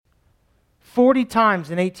40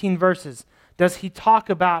 times in 18 verses does he talk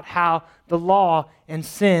about how the law and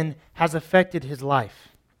sin has affected his life.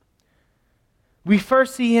 We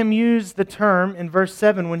first see him use the term in verse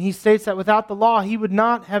 7 when he states that without the law he would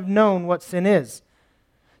not have known what sin is.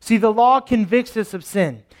 See, the law convicts us of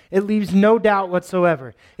sin. It leaves no doubt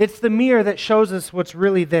whatsoever. It's the mirror that shows us what's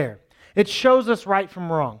really there. It shows us right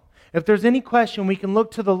from wrong. If there's any question, we can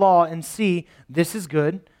look to the law and see this is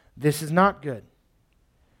good, this is not good.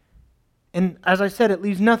 And as I said, it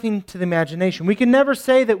leaves nothing to the imagination. We can never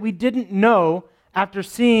say that we didn't know after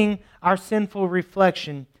seeing our sinful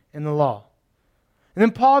reflection in the law. And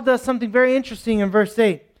then Paul does something very interesting in verse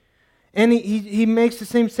 8. And he makes the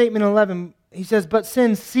same statement in 11. He says, but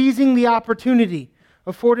sin, seizing the opportunity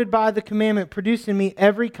afforded by the commandment, produced in me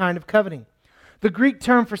every kind of coveting. The Greek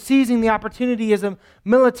term for seizing the opportunity is a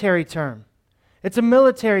military term. It's a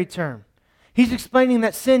military term. He's explaining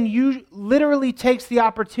that sin literally takes the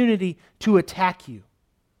opportunity to attack you.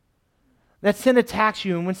 That sin attacks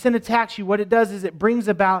you, and when sin attacks you, what it does is it brings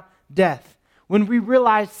about death. When we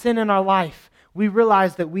realize sin in our life, we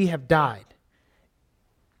realize that we have died.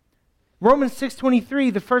 Romans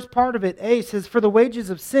 6:23, the first part of it, A, says, for the wages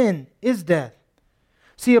of sin is death.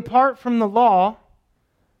 See, apart from the law,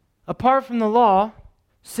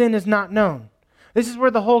 sin is not known. This is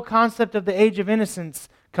where the whole concept of the age of innocence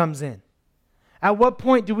comes in. At what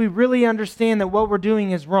point do we really understand that what we're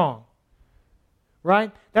doing is wrong?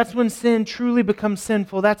 Right? That's when sin truly becomes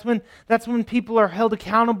sinful. That's when people are held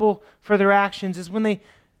accountable for their actions, is when they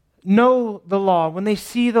know the law, when they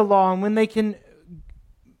see the law, and when they can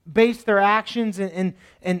base their actions and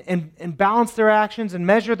balance their actions and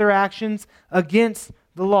measure their actions against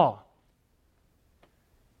the law.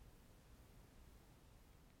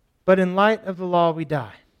 But in light of the law, we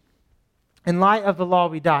die. In light of the law,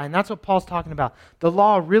 we die. And that's what Paul's talking about. The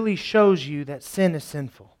law really shows you that sin is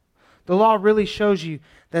sinful. The law really shows you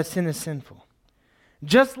that sin is sinful.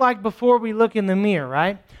 Just like before we look in the mirror,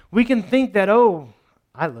 right? We can think that, oh,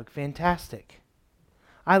 I look fantastic.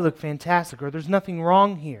 I look fantastic, or there's nothing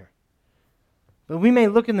wrong here. But we may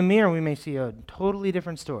look in the mirror and we may see a totally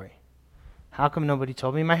different story. How come nobody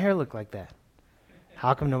told me my hair looked like that?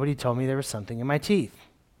 How come nobody told me there was something in my teeth?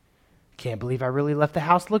 Can't believe I really left the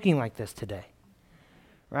house looking like this today.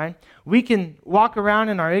 Right? We can walk around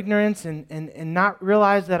in our ignorance and not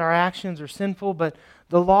realize that our actions are sinful, but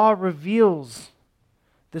the law reveals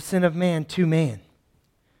the sin of man to man.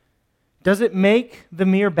 Does it make the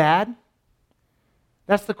mirror bad?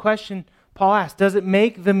 That's the question Paul asked. Does it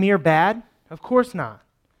make the mirror bad? Of course not.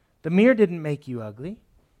 The mirror didn't make you ugly.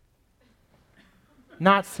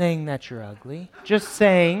 Not saying that you're ugly, just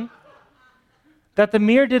saying that the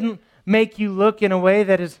mirror didn't make you look in a way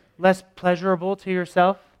that is less pleasurable to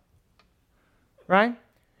yourself. Right?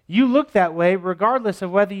 You look that way regardless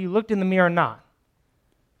of whether you looked in the mirror or not.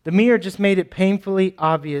 The mirror just made it painfully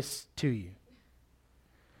obvious to you.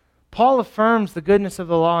 Paul affirms the goodness of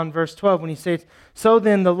the law in verse 12 when he says, so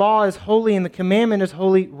then the law is holy and the commandment is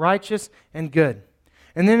holy, righteous, and good.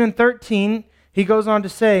 And then in 13, he goes on to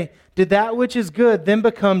say, did that which is good then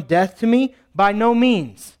become death to me? By no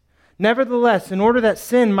means. Nevertheless, in order that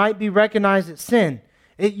sin might be recognized as sin,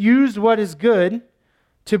 it used what is good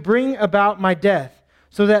to bring about my death,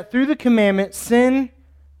 so that through the commandment sin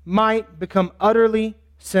might become utterly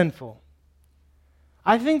sinful.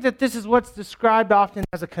 I think that this is what's described often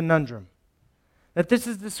as a conundrum.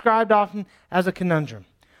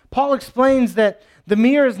 Paul explains that the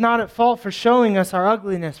mirror is not at fault for showing us our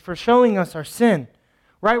ugliness, for showing us our sin.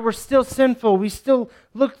 Right? We're still sinful. We still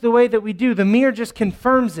look the way that we do. The mirror just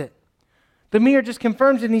confirms it.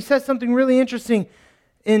 And he says something really interesting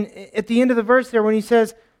at the end of the verse there when he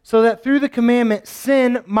says, so that through the commandment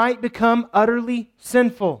sin might become utterly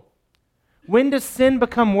sinful. When does sin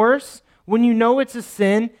become worse? When you know it's a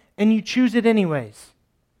sin and you choose it anyways.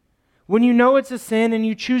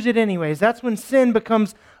 That's when sin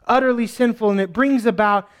becomes utterly sinful and it brings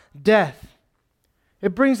about death.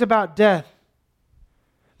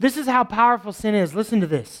 This is how powerful sin is. Listen to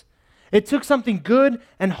this. It took something good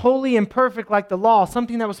and holy and perfect like the law,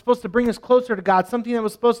 something that was supposed to bring us closer to God, something that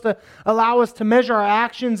was supposed to allow us to measure our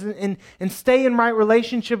actions and stay in right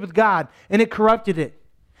relationship with God, and it corrupted it.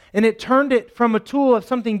 And it turned it from a tool of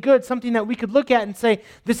something good, something that we could look at and say,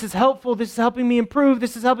 this is helpful, this is helping me improve,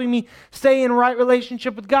 this is helping me stay in right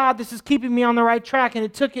relationship with God, this is keeping me on the right track. And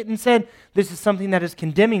it took it and said, this is something that is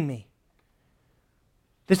condemning me.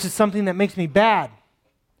 This is something that makes me bad.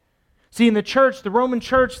 See, in the church, the Roman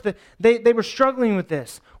church, they were struggling with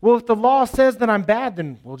this. Well, if the law says that I'm bad,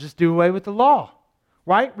 then we'll just do away with the law,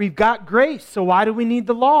 right? We've got grace, so why do we need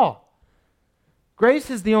the law?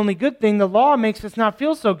 Grace is the only good thing. The law makes us not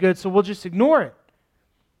feel so good, so we'll just ignore it.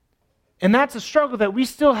 And that's a struggle that we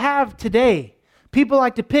still have today. People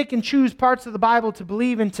like to pick and choose parts of the Bible to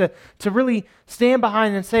believe and to really stand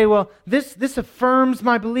behind and say, well, this affirms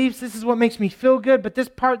my beliefs. This is what makes me feel good. But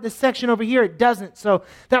this section over here, it doesn't. So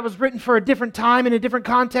that was written for a different time in a different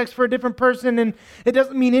context for a different person, and it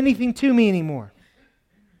doesn't mean anything to me anymore.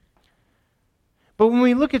 But when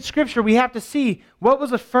we look at Scripture, we have to see what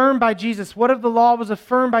was affirmed by Jesus. What of the law was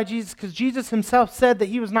affirmed by Jesus? Because Jesus himself said that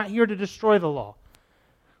he was not here to destroy the law.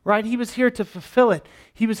 Right? He was here to fulfill it.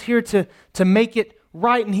 He was here to make it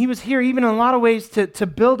right. And he was here even in a lot of ways to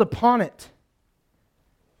build upon it.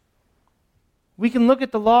 We can look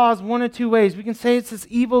at the law as one of two ways. We can say it's this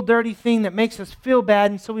evil, dirty thing that makes us feel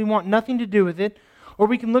bad, and so we want nothing to do with it. Or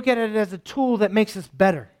we can look at it as a tool that makes us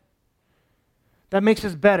better. That makes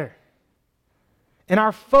us better. And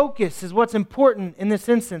our focus is what's important in this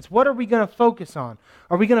instance. What are we going to focus on?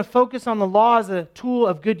 Are we going to focus on the law as a tool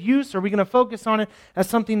of good use? Or are we going to focus on it as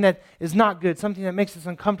something that is not good, something that makes us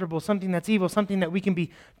uncomfortable, something that's evil, something that we can be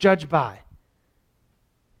judged by?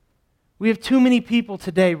 We have too many people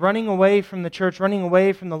today running away from the church, running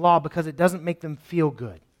away from the law because it doesn't make them feel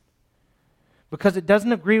good. Because it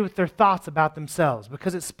doesn't agree with their thoughts about themselves.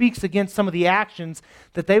 Because it speaks against some of the actions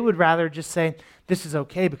that they would rather just say, this is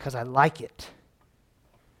okay because I like it.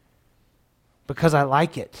 Because I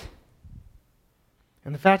like it.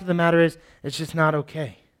 And the fact of the matter is, it's just not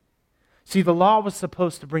okay. See, the law was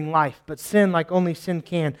supposed to bring life, but sin, like only sin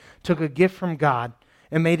can, took a gift from God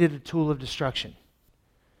and made it a tool of destruction.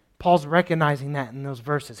 Paul's recognizing that in those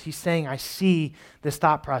verses. He's saying, I see this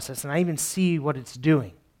thought process, and I even see what it's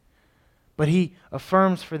doing. But he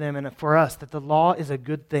affirms for them and for us that the law is a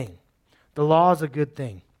good thing. The law is a good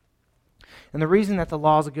thing. And the reason that the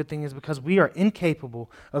law is a good thing is because we are incapable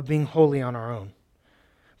of being holy on our own.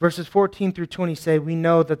 Verses 14 through 20 say, we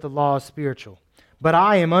know that the law is spiritual, but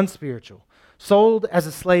I am unspiritual, sold as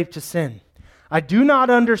a slave to sin. I do not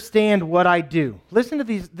understand what I do. Listen to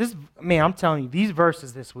these. I'm telling you, these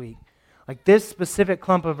verses this week, like this specific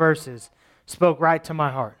clump of verses, spoke right to my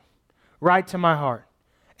heart. Right to my heart.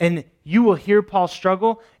 And you will hear Paul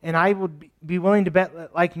struggle, and I would be willing to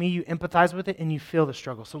bet, like me, you empathize with it and you feel the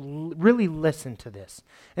struggle. So really listen to this.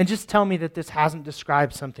 And just tell me that this hasn't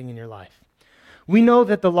described something in your life. We know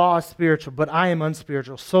that the law is spiritual, but I am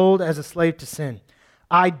unspiritual, sold as a slave to sin.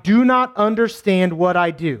 I do not understand what I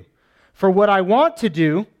do. For what I want to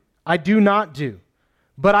do, I do not do.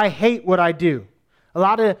 But I hate what I do. A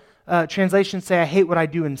lot of translations say I hate what I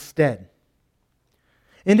do instead.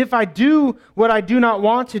 And if I do what I do not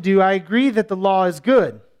want to do, I agree that the law is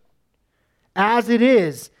good. As it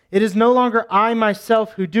is no longer I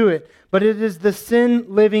myself who do it, but it is the sin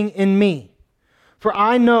living in me. For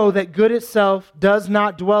I know that good itself does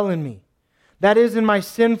not dwell in me. That is in my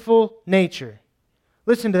sinful nature.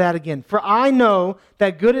 Listen to that again. For I know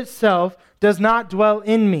that good itself does not dwell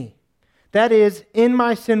in me. That is in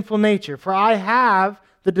my sinful nature. For I have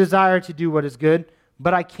the desire to do what is good,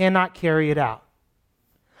 but I cannot carry it out.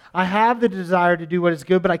 I have the desire to do what is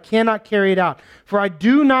good, but I cannot carry it out. For I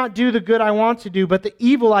do not do the good I want to do, but the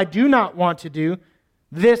evil I do not want to do,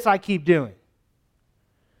 this I keep doing.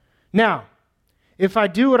 Now, if I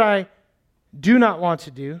do what I do not want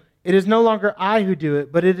to do, it is no longer I who do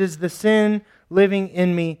it, but it is the sin living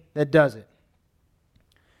in me that does it.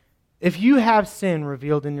 If you have sin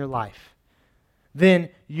revealed in your life, then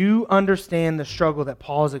you understand the struggle that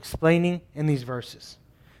Paul is explaining in these verses.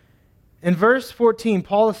 In verse 14,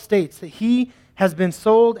 Paul states that he has been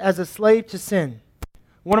sold as a slave to sin.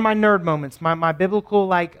 One of my nerd moments, my biblical,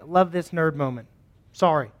 love this nerd moment.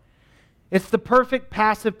 Sorry. It's the perfect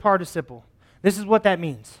passive participle. This is what that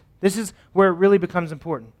means. This is where it really becomes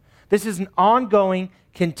important. This is an ongoing,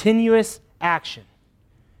 continuous action.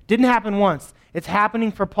 Didn't happen once. It's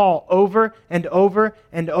happening for Paul over and over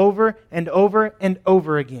and over and over and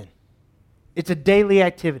over again. It's a daily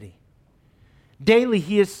activity. Daily,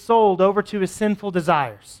 he is sold over to his sinful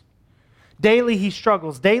desires. Daily, he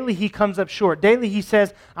struggles. Daily, he comes up short. Daily, he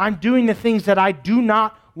says, I'm doing the things that I do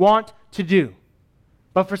not want to do.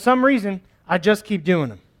 But for some reason, I just keep doing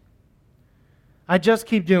them. I just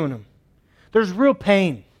keep doing them. There's real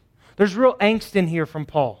pain. There's real angst in here from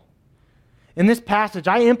Paul. In this passage,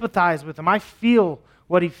 I empathize with him. I feel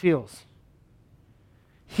what he feels.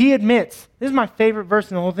 He admits, this is my favorite verse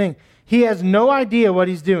in the whole thing, he has no idea what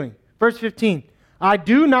he's doing. Verse 15, I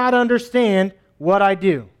do not understand what I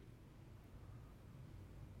do.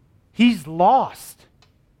 He's lost.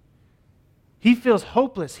 He feels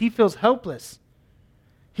hopeless. He feels helpless.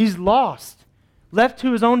 He's lost. Left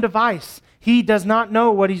to his own device, he does not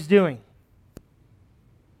know what he's doing.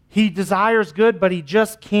 He desires good, but he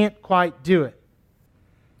just can't quite do it.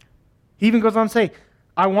 He even goes on to say,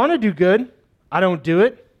 I want to do good, I don't do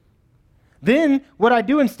it. Then what I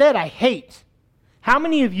do instead, I hate. How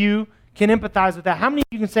many of you can empathize with that? How many of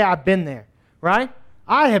you can say, I've been there, right?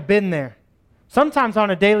 I have been there, sometimes on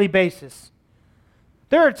a daily basis.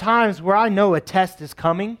 There are times where I know a test is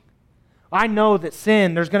coming. I know that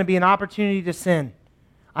there's going to be an opportunity to sin.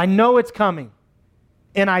 I know it's coming,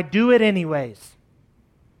 and I do it anyways.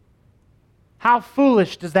 How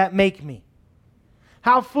foolish does that make me?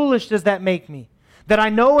 How foolish does that make me? That I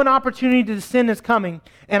know an opportunity to sin is coming,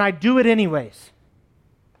 and I do it anyways.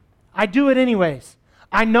 I do it anyways.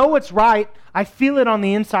 I know it's right. I feel it on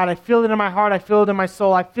the inside. I feel it in my heart. I feel it in my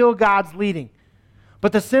soul. I feel God's leading.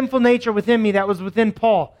 But the sinful nature within me that was within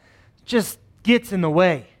Paul just gets in the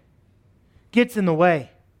way. Gets in the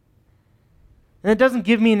way. And it doesn't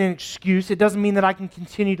give me an excuse. It doesn't mean that I can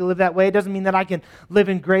continue to live that way. It doesn't mean that I can live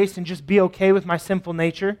in grace and just be okay with my sinful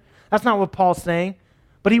nature. That's not what Paul's saying.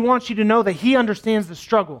 But he wants you to know that he understands the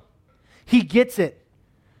struggle. He gets it.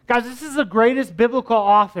 Guys, this is the greatest biblical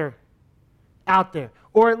author out there.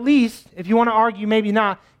 Or at least, if you want to argue, maybe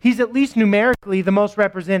not, he's at least numerically the most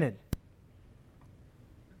represented.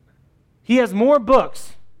 He has more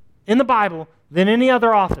books in the Bible than any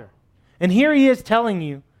other author. And here he is telling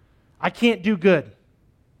you, I can't do good.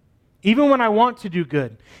 Even when I want to do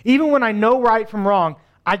good. Even when I know right from wrong,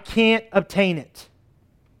 I can't obtain it.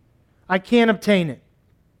 I can't obtain it.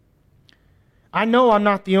 I know I'm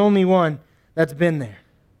not the only one that's been there.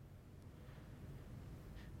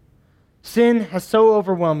 Sin has so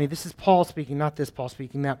overwhelmed me. This is Paul speaking, not this Paul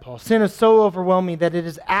speaking, that Paul. Sin has so overwhelmed me that it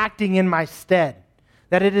is acting in my stead.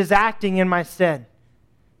 That it is acting in my stead.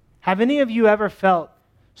 Have any of you ever felt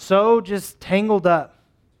so just tangled up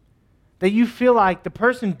that you feel like the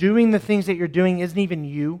person doing the things that you're doing isn't even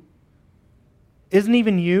you? Isn't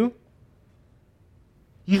even you?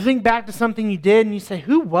 You think back to something you did and you say,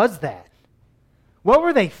 who was that? What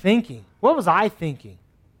were they thinking? What was I thinking?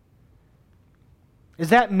 Is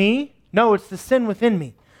that me? No, it's the sin within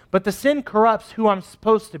me. But the sin corrupts who I'm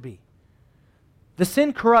supposed to be. The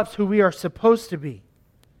sin corrupts who we are supposed to be.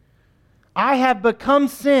 I have become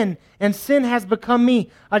sin, and sin has become me.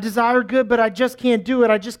 I desire good, but I just can't do it.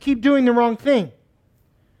 I just keep doing the wrong thing.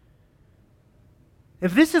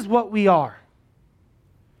 If this is what we are,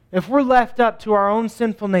 if we're left up to our own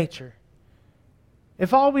sinful nature,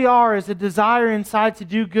 if all we are is a desire inside to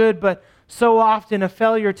do good, but so often a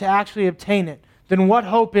failure to actually obtain it, then what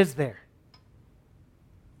hope is there?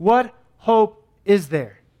 What hope is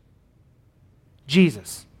there?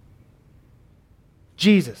 Jesus.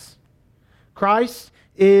 Jesus. Christ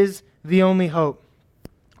is the only hope.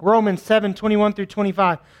 Romans 7:21 through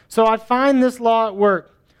 25. So I find this law at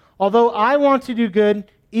work. Although I want to do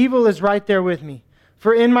good, evil is right there with me.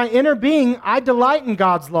 For in my inner being, I delight in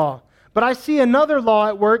God's law. But I see another law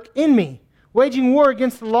at work in me, waging war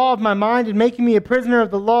against the law of my mind and making me a prisoner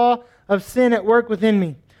of the law of sin at work within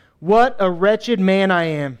me. What a wretched man I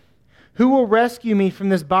am. Who will rescue me from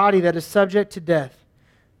this body that is subject to death?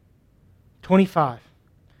 25.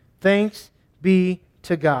 Thanks be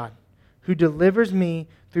to God, who delivers me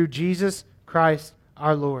through Jesus Christ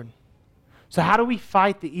our Lord. So how do we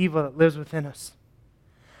fight the evil that lives within us?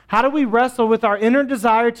 How do we wrestle with our inner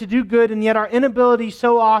desire to do good and yet our inability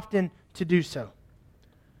so often to do so?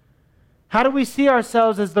 How do we see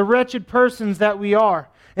ourselves as the wretched persons that we are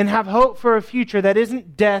and have hope for a future that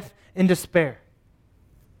isn't death and despair?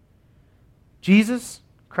 Jesus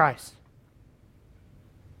Christ.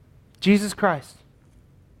 Jesus Christ.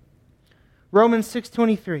 Romans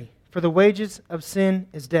 6:23, for the wages of sin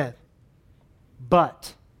is death.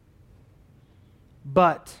 But,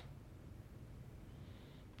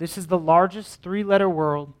 this is the largest three-letter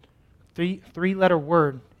word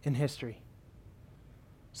in history.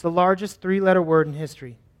 It's the largest three-letter word in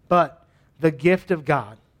history. But the gift of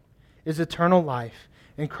God is eternal life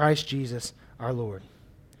in Christ Jesus our Lord.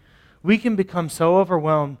 We can become so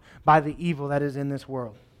overwhelmed by the evil that is in this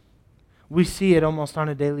world. We see it almost on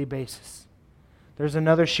a daily basis. There's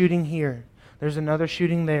another shooting here. There's another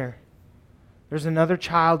shooting there. There's another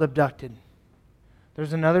child abducted.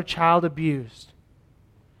 There's another child abused.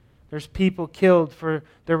 There's people killed for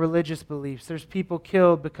their religious beliefs. There's people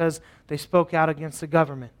killed because they spoke out against the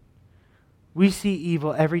government. We see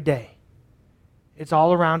evil every day. It's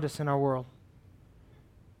all around us in our world.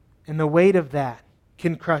 And the weight of that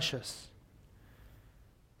can crush us.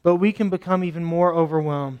 But we can become even more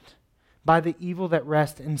overwhelmed by the evil that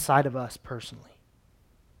rests inside of us personally.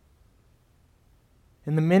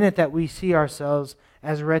 In the minute that we see ourselves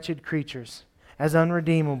as wretched creatures, as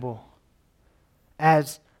unredeemable,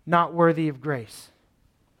 as not worthy of grace,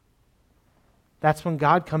 that's when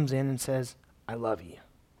God comes in and says, I love you.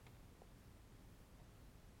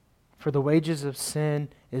 For the wages of sin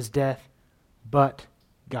is death, but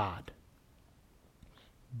God.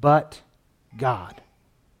 But God.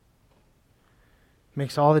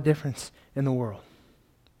 Makes all the difference in the world.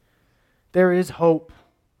 There is hope.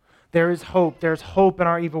 There is hope. There's hope in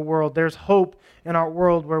our evil world. There's hope in our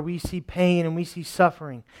world where we see pain and we see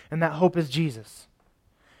suffering, and that hope is Jesus.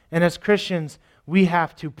 And as Christians, we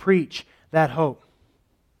have to preach that hope.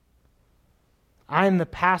 I am the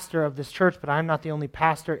pastor of this church, but I'm not the only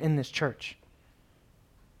pastor in this church.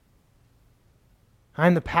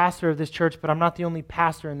 I'm the pastor of this church, but I'm not the only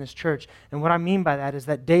pastor in this church. And what I mean by that is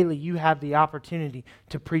that daily you have the opportunity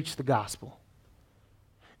to preach the gospel.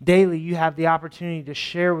 Daily you have the opportunity to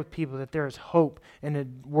share with people that there is hope in a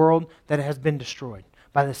world that has been destroyed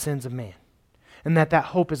by the sins of man. And that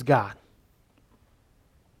hope is God.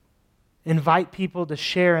 Invite people to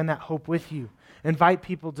share in that hope with you. Invite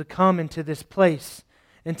people to come into this place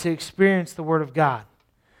and to experience the Word of God.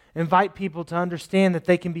 Invite people to understand that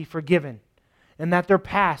they can be forgiven and that their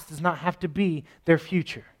past does not have to be their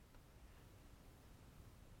future.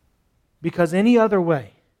 Because any other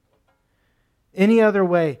way,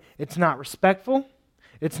 it's not respectful,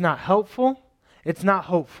 it's not helpful, it's not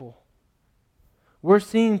hopeful. We're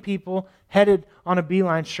seeing people headed on a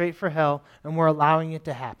beeline straight for hell, and we're allowing it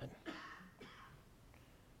to happen.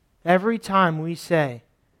 Every time we say,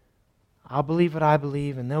 I'll believe what I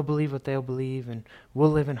believe, and they'll believe what they'll believe, and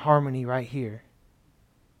we'll live in harmony right here,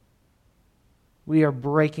 we are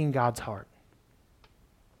breaking God's heart.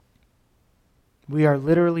 We are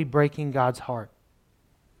literally breaking God's heart.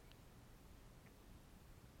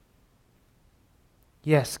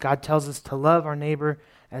 Yes, God tells us to love our neighbor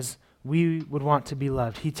as we would want to be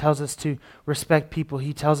loved. He tells us to respect people.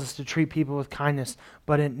 He tells us to treat people with kindness.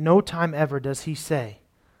 But at no time ever does he say,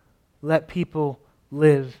 let people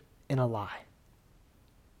live in a lie.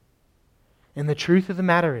 And the truth of the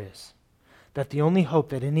matter is that the only hope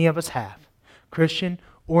that any of us have, Christian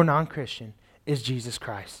or non-Christian, is Jesus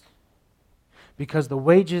Christ. Because the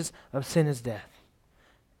wages of sin is death.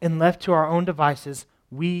 And left to our own devices,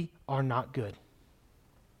 we are not good.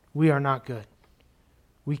 We are not good.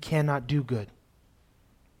 We cannot do good.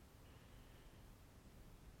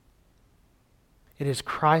 It is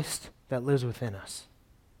Christ that lives within us.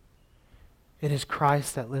 It is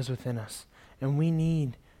Christ that lives within us. And we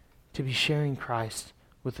need to be sharing Christ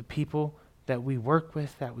with the people that we work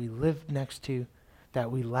with, that we live next to,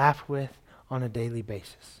 that we laugh with on a daily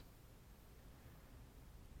basis.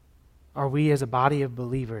 Are we as a body of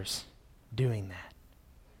believers doing that?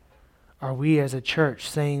 Are we as a church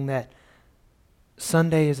saying that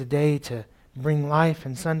Sunday is a day to bring life,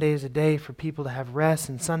 and Sunday is a day for people to have rest,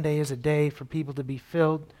 and Sunday is a day for people to be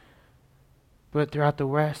filled, but throughout the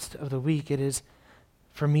rest of the week it is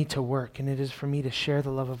for me to work, and it is for me to share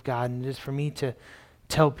the love of God, and it is for me to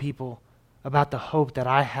tell people about the hope that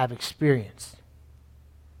I have experienced,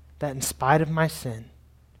 that in spite of my sin,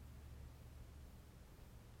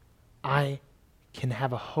 I can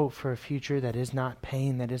have a hope for a future that is not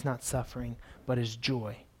pain, that is not suffering, but is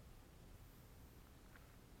joy.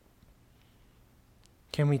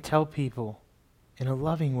 Can we tell people in a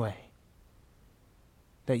loving way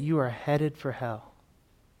that you are headed for hell,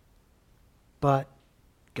 but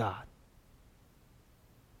God?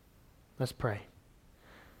 Let's pray.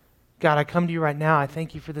 God, I come to you right now. I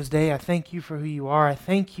thank you for this day. I thank you for who you are. I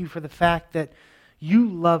thank you for the fact that you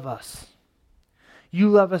love us. You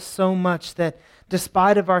love us so much that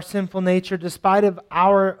despite of our sinful nature, despite of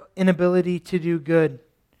our inability to do good,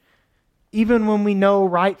 even when we know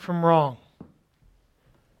right from wrong,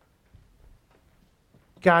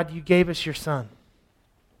 God, you gave us your Son.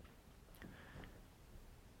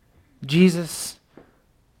 Jesus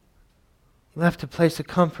left a place of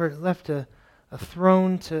comfort, left a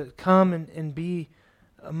throne to come and be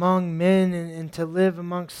among men and to live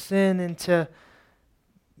amongst sin and to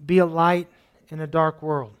be a light in a dark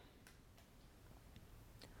world.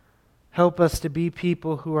 Help us to be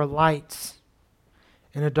people who are lights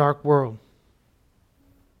in a dark world.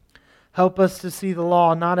 Help us to see the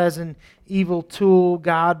law not as an evil tool,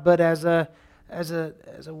 God, but as a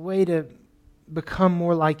way to become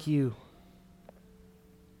more like you.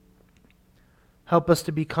 Help us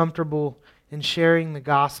to be comfortable in sharing the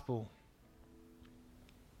gospel.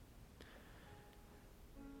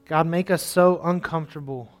 God, make us so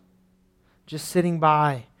uncomfortable just sitting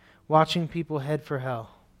by, watching people head for hell,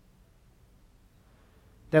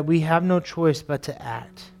 that we have no choice but to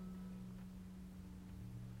act.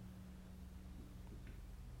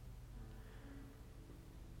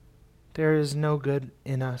 There is no good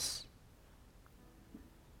in us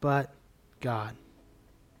but God,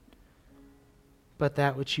 but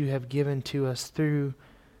that which you have given to us through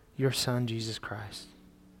your Son, Jesus Christ.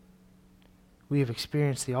 We have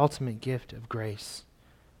experienced the ultimate gift of grace.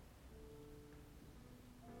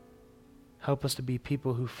 Help us to be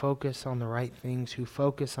people who focus on the right things, who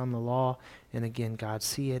focus on the law, and again, God,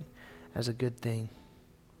 see it as a good thing.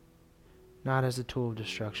 Not as a tool of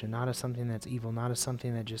destruction, not as something that's evil, not as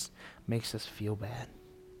something that just makes us feel bad.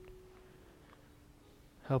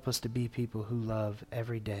 Help us to be people who love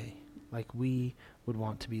every day like we would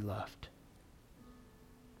want to be loved.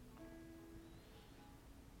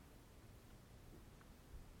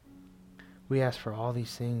 We ask for all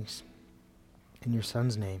these things in your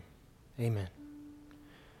Son's name. Amen.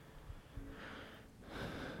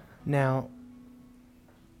 Now,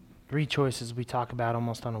 3 choices we talk about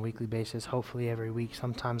almost on a weekly basis, hopefully every week.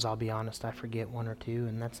 Sometimes, I'll be honest, I forget 1 or 2,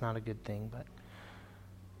 and that's not a good thing. But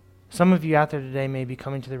some of you out there today may be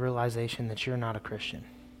coming to the realization that you're not a Christian.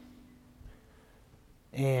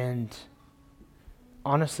 And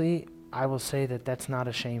honestly, I will say that that's not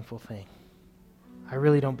a shameful thing. I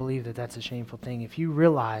really don't believe that that's a shameful thing. If you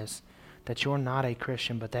realize that you're not a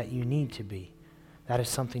Christian, but that you need to be, that is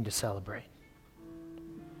something to celebrate.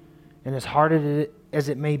 And as hard as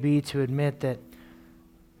it may be to admit that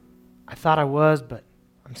I thought I was, but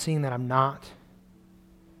I'm seeing that I'm not,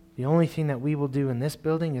 the only thing that we will do in this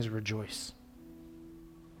building is rejoice.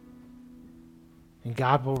 And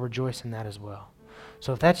God will rejoice in that as well.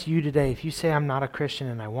 So if that's you today, if you say I'm not a Christian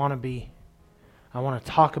and I want to be, I want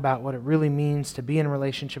to talk about what it really means to be in a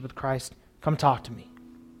relationship with Christ, come talk to me.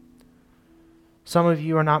 Some of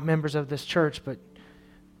you are not members of this church, but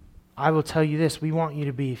I will tell you this, we want you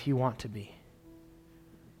to be if you want to be.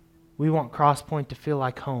 We want Crosspoint to feel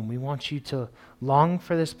like home. We want you to long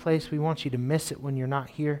for this place. We want you to miss it when you're not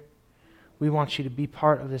here. We want you to be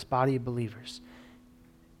part of this body of believers.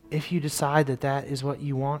 If you decide that that is what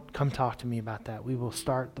you want, come talk to me about that. We will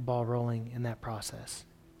start the ball rolling in that process.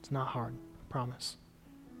 It's not hard, I promise.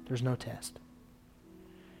 There's no test.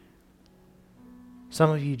 Some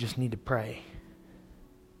of you just need to pray.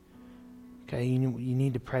 Okay, you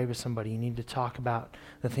need to pray with somebody. You need to talk about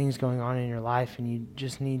the things going on in your life, and you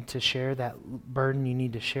just need to share that burden. You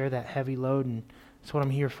need to share that heavy load, and that's what I'm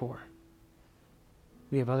here for.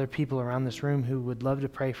 We have other people around this room who would love to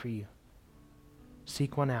pray for you.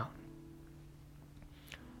 Seek one out.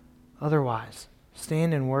 Otherwise,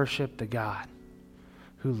 stand and worship the God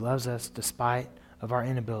who loves us despite of our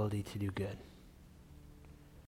inability to do good.